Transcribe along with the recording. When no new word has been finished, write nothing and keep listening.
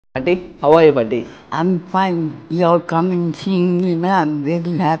Patti, how are you, Patti? I'm fine. You're coming seeing me now. I'm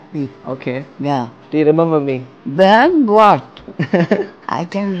very happy. Okay. Yeah. Do you remember me? Then what? I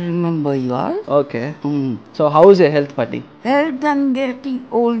can remember yours. Okay. Mm. So, how is your health, Patti? As I'm getting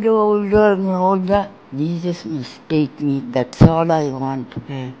older and older, Jesus must take me. That's all I want.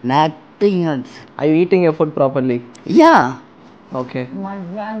 Nothing else. Are you eating your food properly? Yeah. Okay. My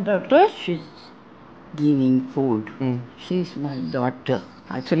granddaughter, she's giving food. Mm. She's my daughter.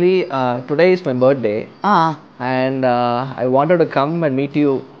 Actually, today is my birthday, Ah, and I wanted to come and meet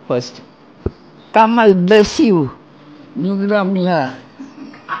you first. come, I'll bless you. Nugramya.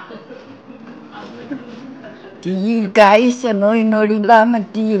 Guys,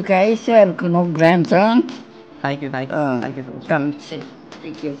 no, guys, no grandson. Thank you, thank you so much. Come sit,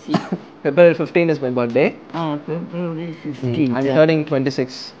 take your seat. February 15 is my birthday. February 15th. I'm turning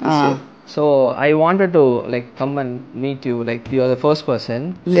 26 this year. So I wanted to come and meet you. Like you are the first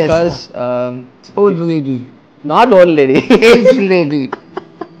person Yes. because Old lady. not old lady. Aged lady.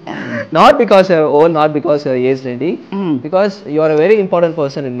 Not because you're old, not because you're aged lady. Mm. Because you are a very important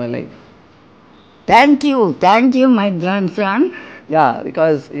person in my life. Thank you, my grandson. Yeah,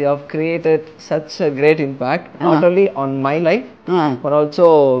 because you have created such a great impact, not only on my life, but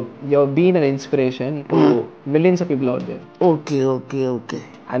also you have been an inspiration to millions of people out there. Okay.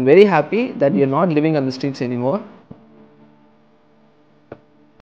 I'm very happy that you're not living on the streets anymore.